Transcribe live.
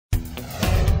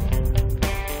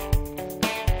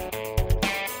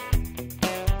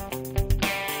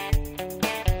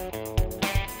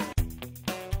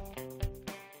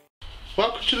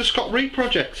the Scott Reed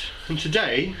Project, and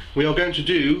today we are going to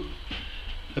do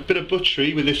a bit of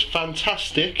butchery with this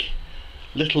fantastic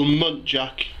little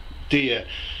Muntjac deer.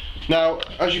 Now,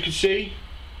 as you can see,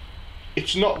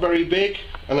 it's not very big,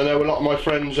 and I know a lot of my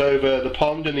friends over the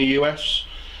pond in the US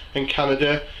and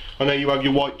Canada, I know you have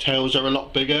your whitetails, they're a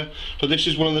lot bigger, but this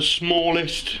is one of the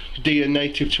smallest deer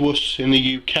native to us in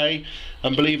the UK,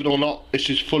 and believe it or not, this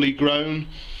is fully grown.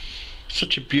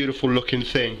 Such a beautiful looking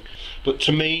thing, but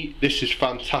to me this is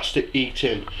fantastic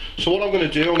eating. So what I'm going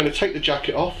to do, I'm going to take the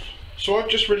jacket off. So I've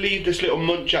just relieved this little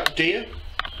Muntjac deer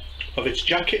of its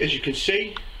jacket, as you can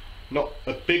see. Not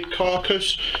a big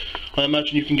carcass, I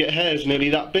imagine you can get hairs nearly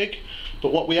that big,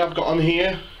 but what we have got on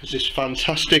here is this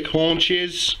fantastic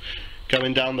haunches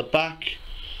going down the back,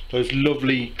 those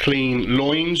lovely clean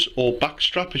loins, or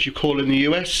backstrap as you call it in the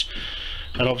US,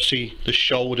 and obviously the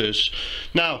shoulders.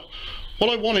 Now what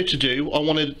I wanted to do, I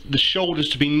wanted the shoulders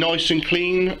to be nice and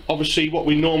clean. Obviously what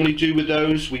we normally do with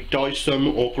those, we dice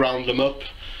them or ground them up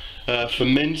for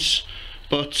mince.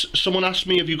 But someone asked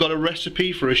me, have you got a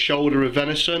recipe for a shoulder of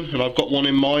venison? And I've got one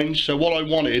in mind. So what I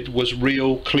wanted was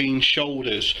real clean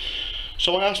shoulders.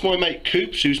 So I asked my mate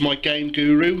Coops, who's my game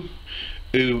guru,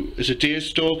 who is a deer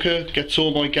stalker, gets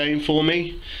all my game for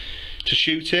me, to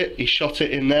shoot it. He shot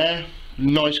it in there.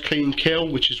 Nice clean kill,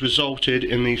 which has resulted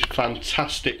in these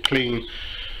fantastic clean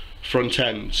front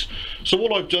ends. So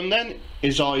what I've done then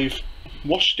is I've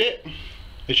washed it.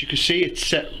 As you can see, it's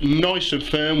set nice and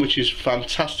firm, which is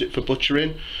fantastic for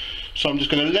butchering. So I'm just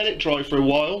going to let it dry for a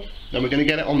while, then we're going to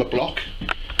get it on the block.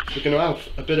 We're going to have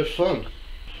a bit of fun.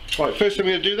 Right, first thing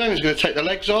we're going to do then is going to take the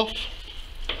legs off.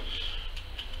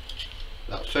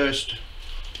 That first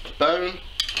bone.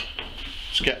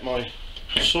 Let's get my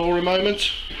saw a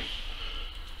moment.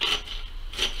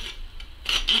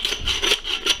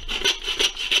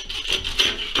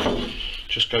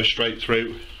 Just go straight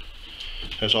through.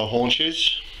 There's our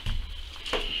haunches.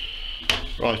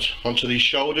 Right, onto these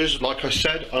shoulders. Like I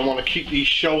said, I want to keep these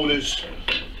shoulders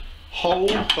whole.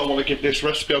 So I want to give this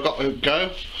recipe I've got to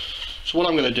go. So what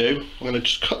I'm going to do, I'm going to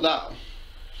just cut that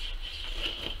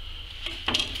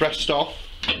breast off,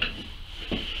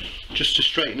 just to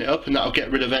straighten it up, and that'll get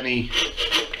rid of any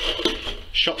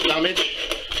shot damage.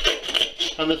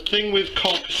 And the thing with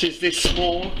carcasses this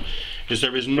small is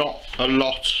there is not a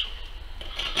lot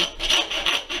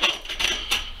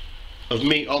of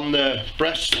meat on the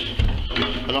breast,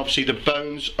 and obviously the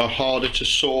bones are harder to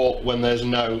saw when there's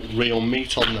no real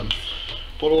meat on them.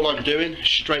 But all I'm doing is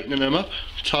straightening them up,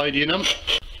 tidying them.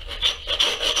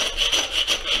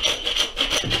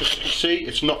 As you can see,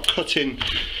 it's not cutting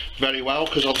very well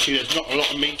because obviously there's not a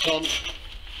lot of meat on.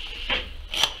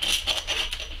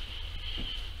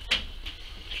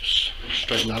 Just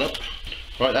straighten that up.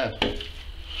 Right there.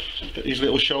 Get these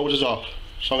little shoulders off.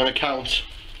 So I'm going to count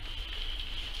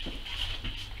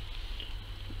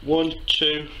 1,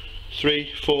 2,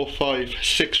 3, 4, 5,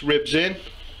 6 ribs in,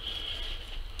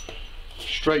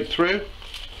 straight through,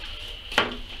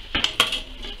 and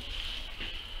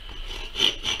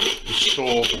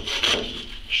saw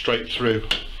straight through,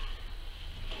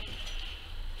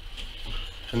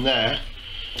 and there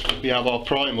we have our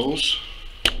primals,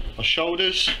 our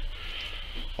shoulders,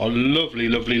 our lovely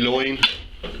loin,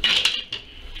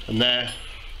 and there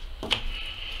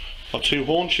are 2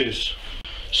 haunches.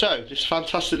 So this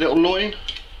fantastic little loin,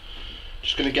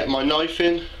 just going to get my knife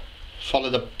in, follow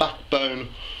the backbone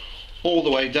all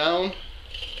the way down,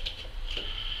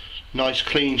 nice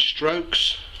clean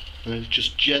strokes, and then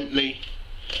just gently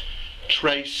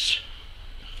trace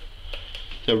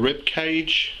the rib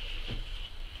cage,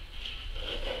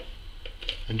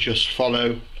 and just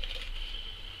follow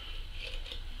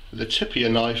the tip of your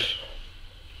knife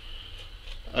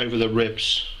over the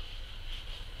ribs.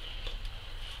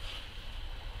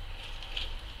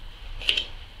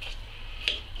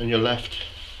 And you're left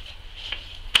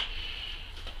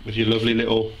with your lovely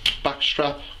little back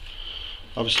strap.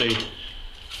 Obviously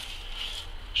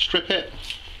strip it,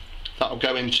 that'll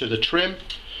go into the trim.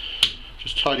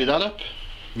 Just tidy that up,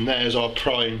 and there's our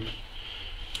prime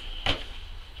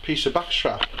piece of back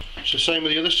strap. So same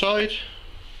with the other side,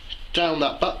 down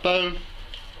that backbone,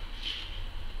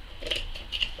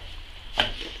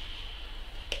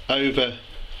 over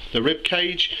the rib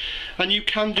cage. And you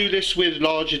can do this with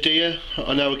larger deer.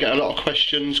 I know I get a lot of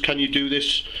questions, can you do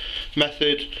this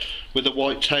method with a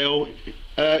whitetail?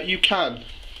 You can.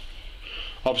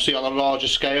 Obviously on a larger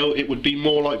scale it would be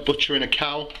more like butchering a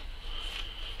cow,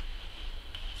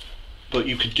 but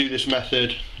you could do this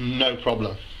method no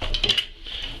problem.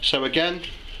 So again,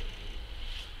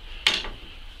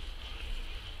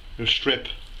 you'll strip,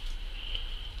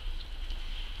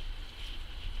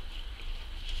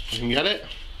 you can get it,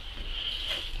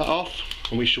 that off,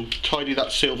 and we shall tidy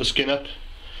that silver skin up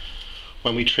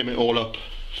when we trim it all up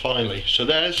finally. So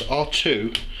there's our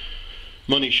 2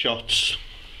 money shots.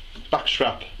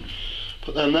 Backstrap,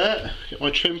 put them there, get my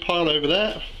trim pile over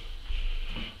there.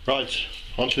 Right,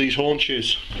 onto these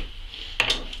haunches.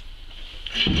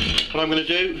 What I'm going to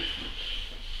do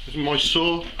with my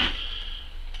saw,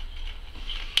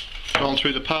 go on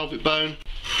through the pelvic bone,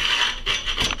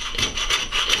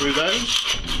 through those.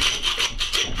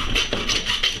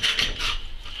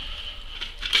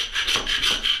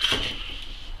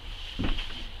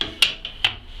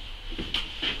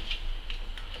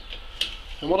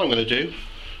 And what I'm going to do,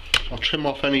 I'll trim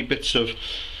off any bits of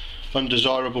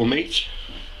undesirable meat.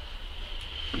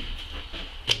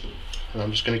 And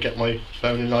I'm just going to get my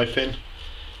boning knife in,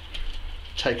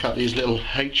 take out these little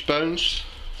H bones.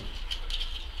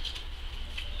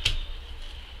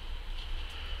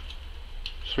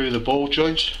 Through the ball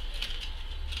joint,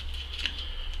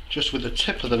 just with the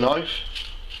tip of the knife.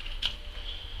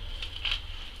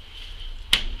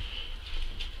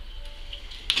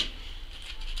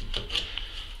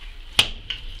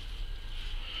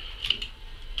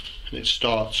 And it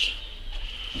starts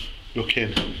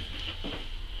looking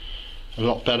a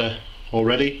lot better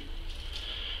already.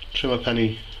 Trim up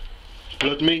any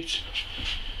blood meat.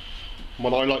 And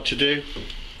what I like to do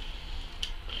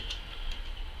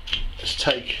is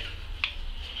take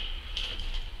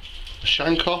the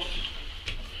shank off,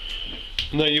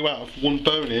 and there you have one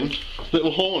bone in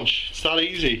little haunch. It's that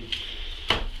easy.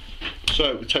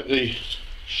 So we take the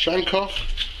shank off,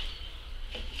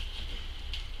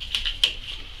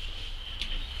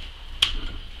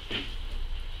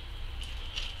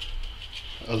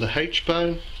 the H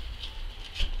bone.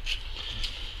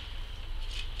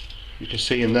 You can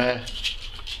see in there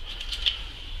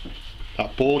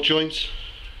that ball joint.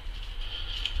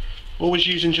 Always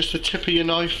using just the tip of your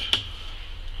knife.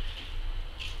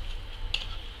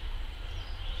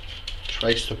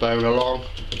 Trace the bone along.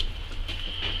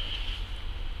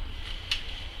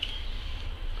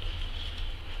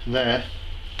 And there,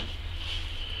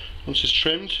 once it's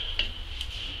trimmed,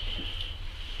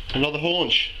 another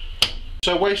haunch.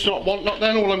 So waste not, want not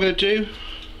then, all I'm going to do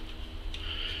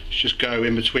is just go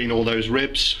in between all those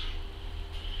ribs.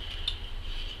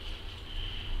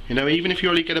 You know, even if you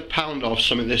only get a pound off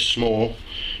something this small,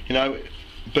 you know,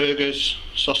 burgers,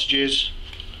 sausages,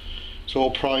 it's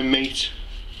all prime meat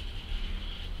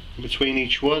in between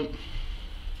each one.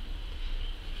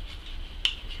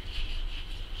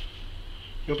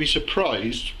 You'll be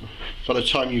surprised by the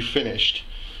time you've finished,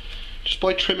 just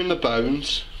by trimming the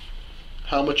bones,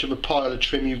 how much of a pile of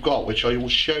trim you've got, which I will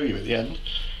show you at the end.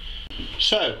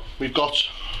 So we've got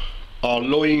our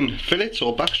loin fillet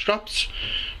or back straps,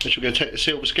 which we're going to take the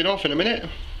silver skin off in a minute.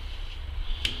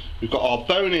 We've got our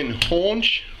bone-in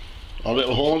haunch, our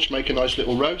little haunch, make a nice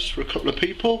little roast for a couple of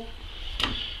people.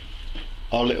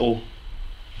 Our little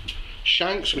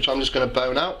shanks, which I'm just going to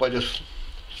bone out by just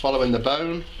following the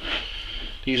bone.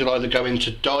 These will either go into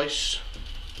dice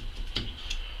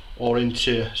or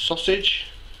into sausage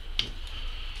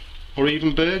or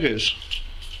even burgers,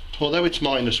 although it's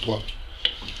 -1.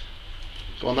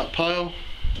 Go on that pile.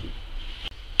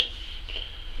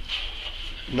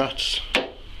 And that's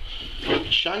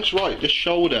shanks. Right, this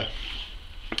shoulder.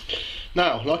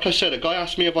 Now, like I said, a guy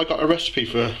asked me if I got a recipe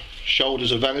for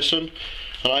shoulders of venison,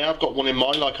 and I have got one in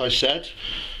mind, like I said.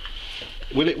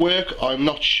 Will it work? I'm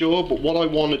not sure, but what I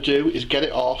want to do is get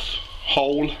it off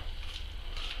whole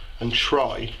and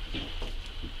try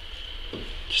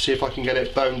to see if I can get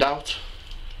it boned out,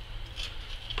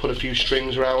 put a few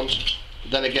strings around.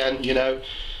 But then again, you know,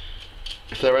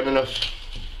 if there ain't enough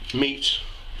meat,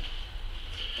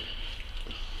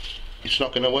 it's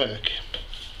not going to work.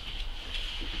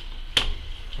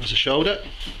 There's the shoulder.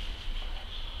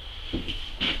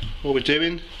 What we're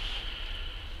doing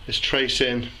is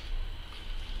tracing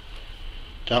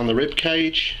down the rib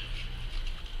cage,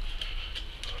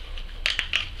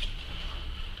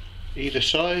 either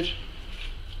side,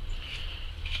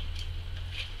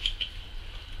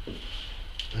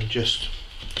 and just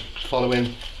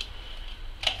following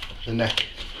the neck.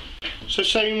 So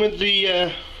same with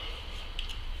the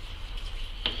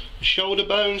shoulder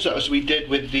bones, as we did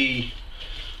with the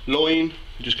loin.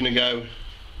 I'm just going to go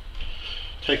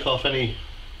take off any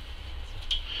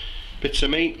bits of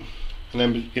meat and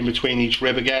then in between each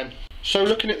rib again. So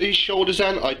looking at these shoulders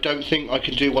then, I don't think I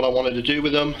can do what I wanted to do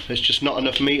with them. There's just not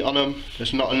enough meat on them,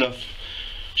 there's not enough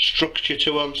structure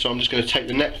to them, so I'm just going to take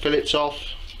the neck fillets off,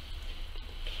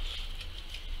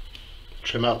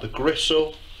 trim out the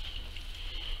gristle,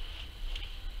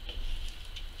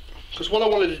 because what I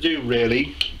wanted to do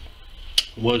really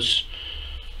was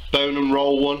bone and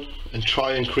roll one and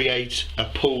try and create a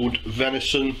pulled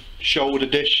venison shoulder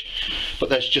dish, but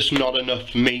there's just not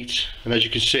enough meat, and as you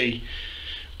can see,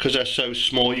 because they're so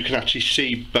small, you can actually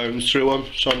see bones through them.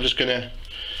 So I'm just going to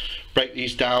break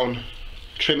these down,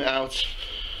 trim it out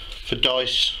for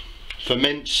dice, for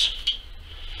mince,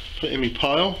 put it in my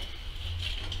pile,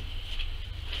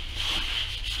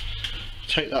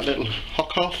 take that little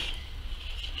hock off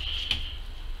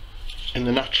in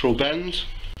the natural bend,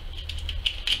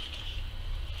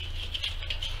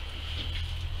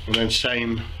 and then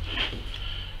same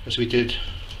as we did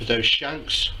with those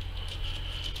shanks,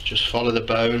 just follow the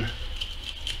bone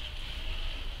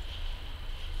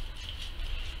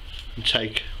and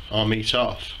take our meat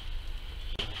off.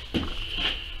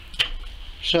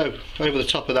 So over the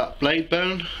top of that blade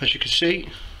bone, as you can see,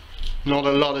 not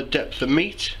a lot of depth of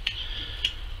meat.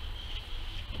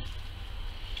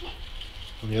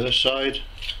 On the other side,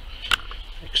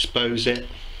 expose it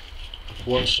up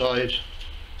one side,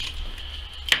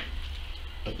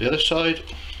 at the other side,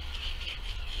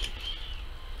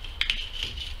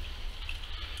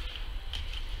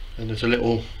 and there's a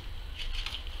little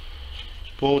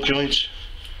ball joint.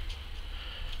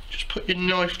 Just put your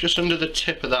knife just under the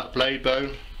tip of that blade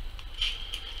bone,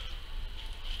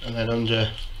 and then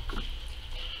under,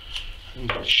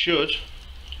 and it should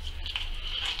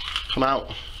come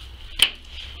out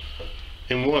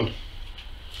in one.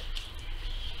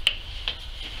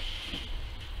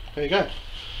 There you go.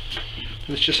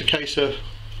 And it's just a case of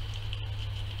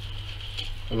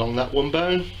along that one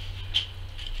bone,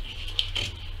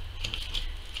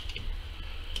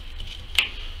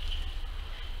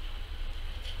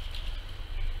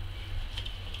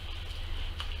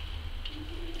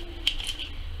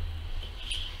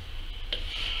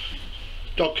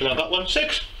 dog can have that one.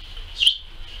 6.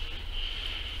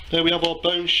 There we have our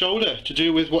bone shoulder to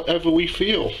do with whatever we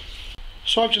feel.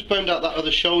 So I've just boned out that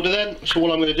other shoulder then. So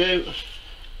all I'm going to do,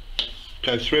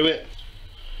 go through it,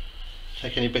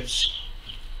 take any bits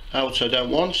out I don't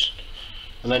want,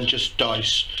 and then just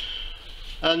dice.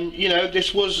 And you know,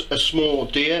 this was a small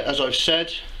deer, as I've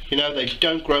said. You know, they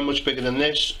don't grow much bigger than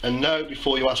this, and no,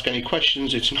 before you ask any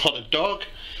questions, it's not a dog.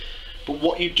 But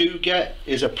what you do get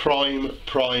is a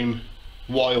prime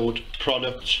wild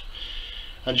product.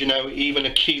 And you know, even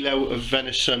a kilo of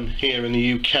venison here in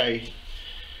the UK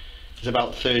is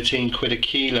about 13 quid a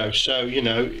kilo. So you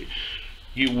know,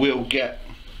 you will get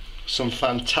some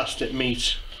fantastic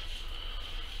meat.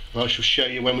 And I shall show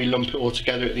you when we lump it all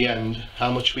together at the end how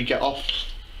much we get off.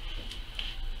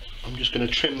 I'm just going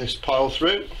to trim this pile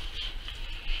through.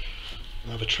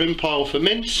 I have a trim pile for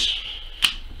mince,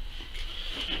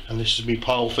 and this is my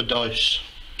pile for dice.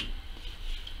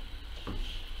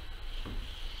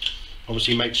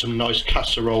 Obviously make some nice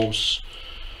casseroles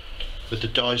with the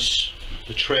dice,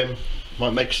 the trim,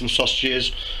 might make some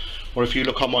sausages, or if you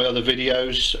look on my other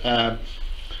videos,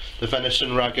 the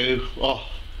venison ragu. Oh,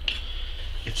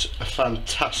 it's a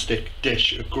fantastic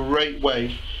dish, a great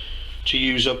way to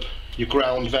use up your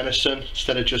ground venison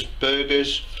instead of just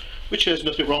burgers, which there's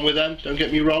nothing wrong with them, don't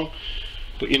get me wrong,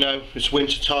 but you know, it's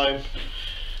winter time,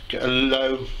 get a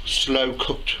low, slow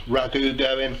cooked ragu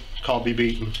going, can't be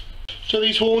beaten. So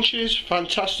these haunches,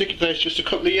 fantastic if there's just a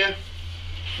couple of you,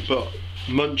 but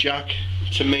Muntjac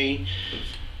to me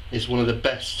is one of the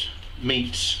best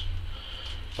meats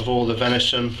of all the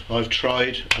venison I've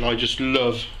tried, and I just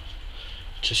love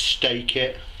to steak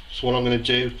it. So what I'm going to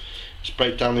do is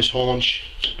break down this haunch,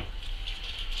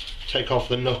 take off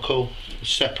the knuckle,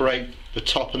 separate the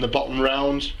top and the bottom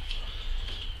round.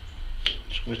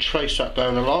 Just going to trace that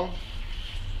bone along,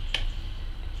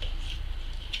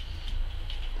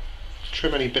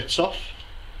 trim any bits off.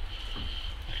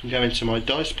 I can go into my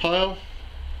dice pile,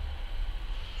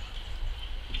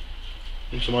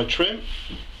 into my trim.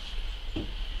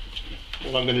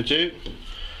 All I'm going to do,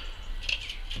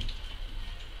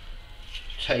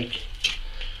 take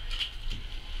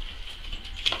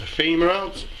the femur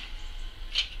out,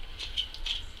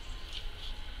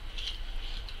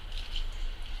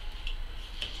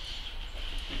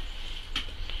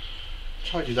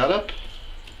 tidy that up.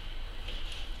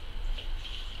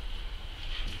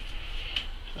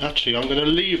 Actually, I'm going to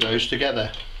leave those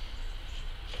together.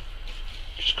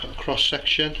 Just cut a cross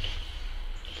section,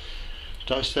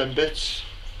 dice them bits.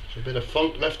 There's a bit of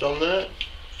funk left on there.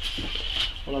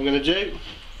 What I'm going to do,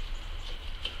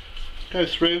 go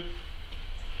through,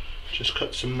 just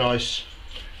cut some nice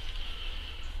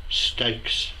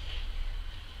steaks.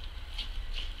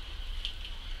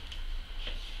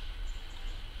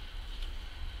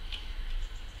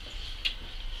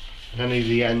 And any of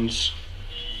the ends,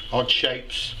 odd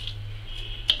shapes,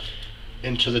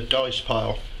 into the dice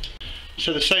pile.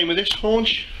 So the same with this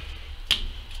haunch.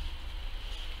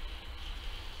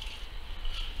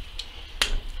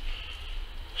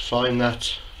 Find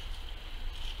that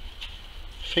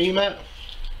femur.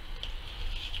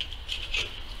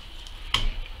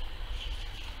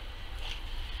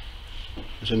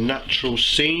 There's a natural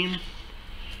seam,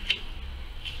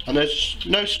 and there's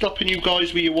no stopping you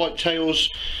guys with your whitetails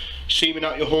seaming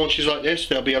out your haunches like this.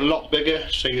 They'll be a lot bigger,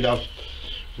 so you'd have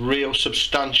real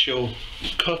substantial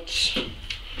cuts.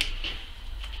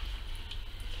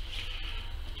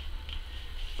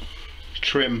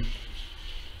 Trim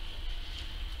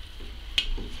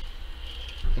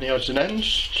any odds and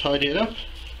ends, tidy it up,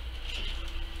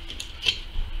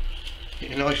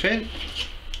 get your knife in,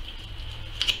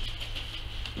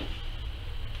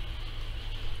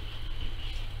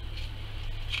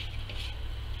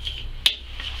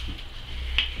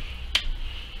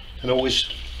 and always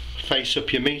face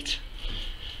up your meat,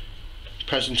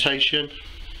 presentation,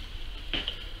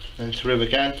 and through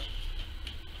again.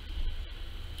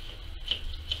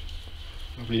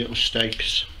 Lovely little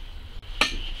steaks.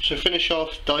 So finish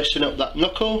off dicing up that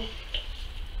knuckle.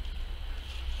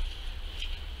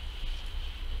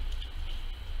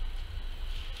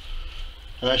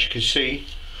 And as you can see,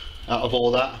 out of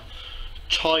all that,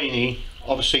 tiny,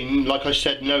 obviously like I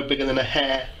said, no bigger than a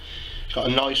hair. Got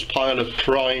a nice pile of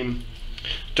prime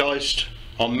diced,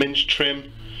 our mince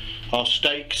trim, our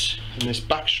steaks, and this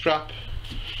back strap.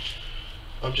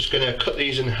 I'm just going to cut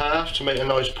these in half to make a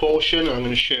nice portion. I'm going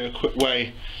to show you a quick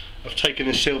way of taking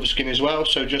the silver skin as well.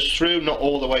 So just through, not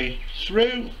all the way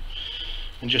through,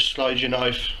 and just slide your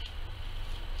knife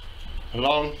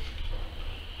along.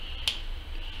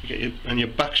 You get your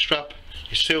back strap,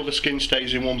 your silver skin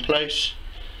stays in one place,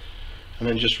 and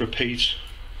then just repeat.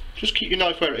 Just keep your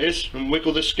knife where it is and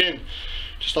wiggle the skin,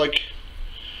 just like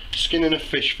skinning a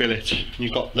fish fillet. And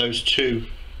you've got those two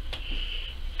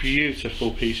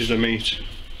beautiful pieces of meat.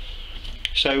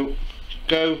 So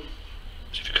go,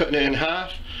 if you're cutting it in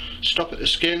half, stop at the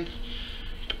skin,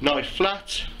 knife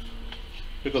flat,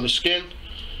 wiggle the skin,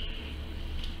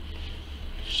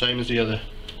 same as the other,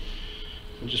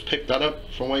 and just pick that up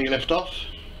from where you left off.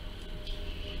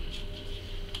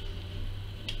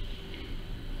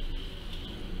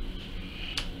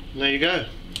 And there you go,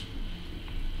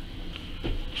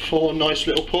 4 nice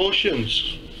little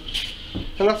portions,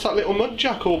 and that's that little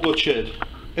muntjac all butchered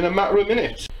in a matter of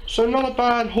minutes. So not a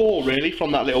bad haul really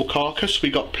from that little carcass. We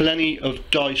got plenty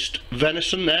of diced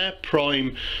venison there,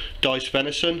 prime diced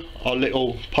venison, our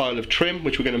little pile of trim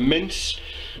which we're going to mince.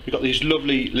 We got these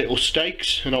lovely little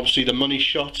steaks, and obviously the money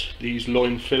shot, these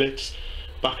loin fillets,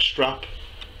 back strap,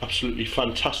 absolutely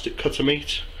fantastic cut of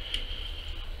meat.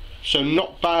 So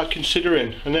not bad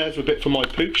considering. And there's a bit for my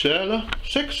pooch there, look.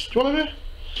 6, do you want to be?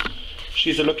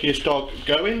 She's the luckiest dog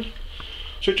going.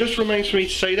 So it just remains for me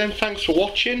to say then, thanks for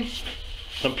watching,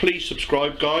 and please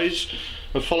subscribe guys,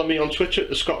 and follow me on Twitter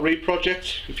at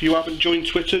TheScottReaProject. If you haven't joined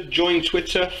Twitter, join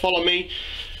Twitter, follow me,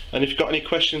 and if you've got any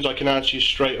questions I can answer you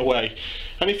straight away.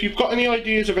 And if you've got any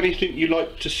ideas of anything you'd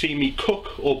like to see me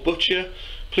cook or butcher,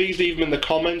 please leave them in the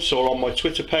comments or on my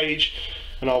Twitter page,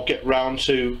 and I'll get round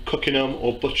to cooking them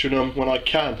or butchering them when I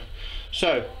can.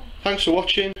 So thanks for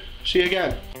watching, see you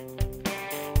again.